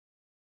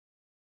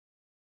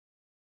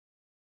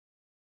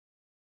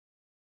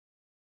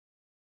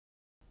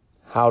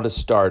How to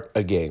start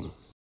a game.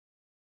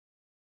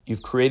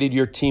 You've created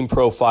your team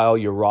profile,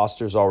 your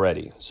rosters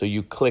already. So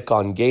you click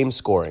on game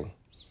scoring.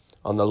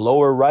 On the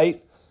lower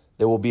right,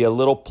 there will be a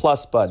little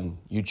plus button.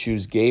 You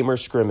choose game or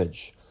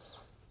scrimmage.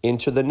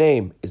 Enter the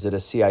name. Is it a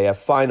CIF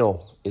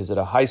final? Is it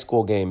a high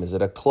school game? Is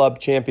it a club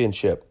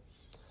championship?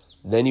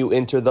 Then you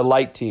enter the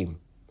light team.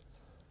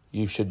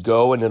 You should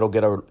go and it'll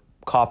get a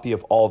copy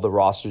of all the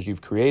rosters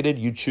you've created.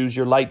 You choose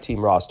your light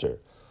team roster.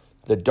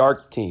 The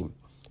dark team.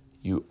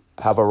 You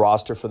have a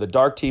roster for the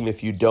dark team.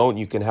 If you don't,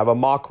 you can have a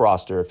mock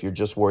roster if you're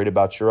just worried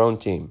about your own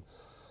team.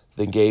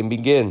 The game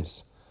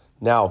begins.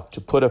 Now, to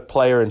put a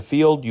player in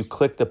field, you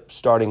click the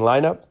starting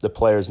lineup, the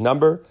player's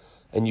number,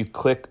 and you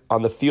click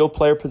on the field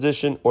player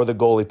position or the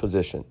goalie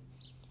position.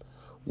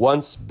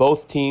 Once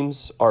both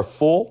teams are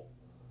full,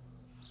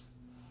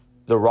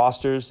 the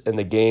rosters and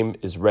the game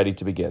is ready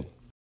to begin.